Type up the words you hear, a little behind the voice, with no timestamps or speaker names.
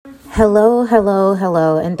Hello, hello,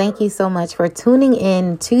 hello, and thank you so much for tuning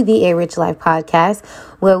in to the A Rich Life podcast,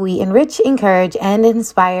 where we enrich, encourage, and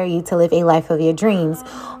inspire you to live a life of your dreams.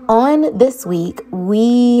 On this week,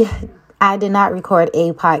 I did not record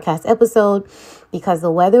a podcast episode because the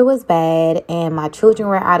weather was bad and my children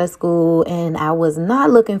were out of school, and I was not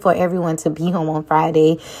looking for everyone to be home on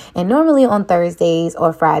Friday. And normally on Thursdays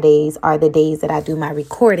or Fridays are the days that I do my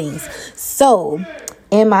recordings. So,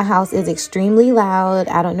 and my house is extremely loud.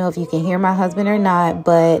 I don't know if you can hear my husband or not,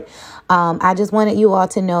 but I just wanted you all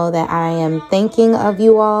to know that I am thinking of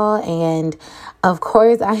you all. And of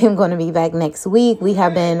course, I am going to be back next week. We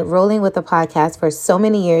have been rolling with the podcast for so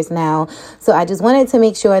many years now. So I just wanted to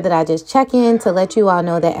make sure that I just check in to let you all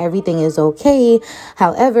know that everything is okay.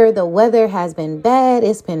 However, the weather has been bad.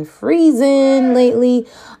 It's been freezing lately.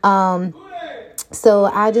 So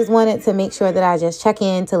I just wanted to make sure that I just check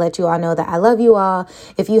in to let you all know that I love you all.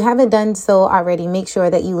 If you haven't done so already, make sure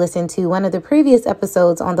that you listen to one of the previous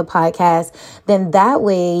episodes on the podcast. Then that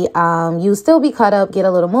way you still be caught up, get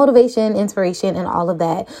a little motivation, inspiration, and all of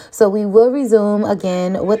that. So we will resume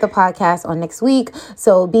again with the podcast on next week.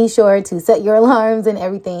 So be sure to set your alarms and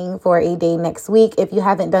everything for a day next week. If you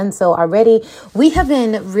haven't done so already, we have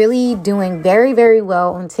been really doing very, very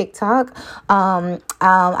well on TikTok.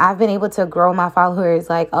 I've been able to grow my followers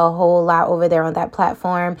like a whole lot over there on that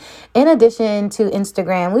platform. In addition to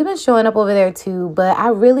Instagram, we've been showing up over there too, but I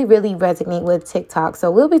really, really resonate with TikTok. So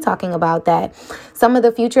we'll be talking about that. Some of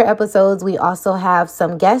the future episodes, we also have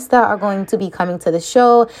some guests that are going to be coming to the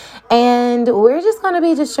show, and we're just going to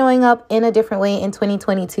be just showing up in a different way in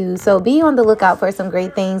 2022. So be on the lookout for some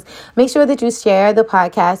great things. Make sure that you share the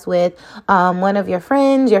podcast with one of your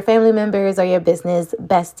friends, your family members, or your business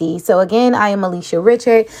bestie. So again, I am Alicia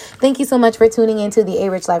Richard. Thank you so much for tuning into the A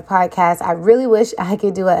Rich Life podcast. I really wish I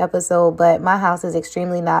could do an episode, but my house is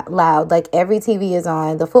extremely not loud. Like every TV is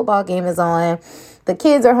on, the football game is on, the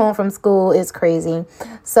kids are home from school. It's crazy.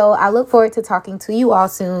 So I look forward to talking to you all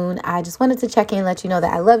soon. I just wanted to check in, let you know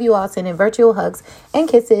that I love you all, sending virtual hugs and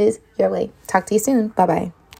kisses your way. Talk to you soon. Bye-bye.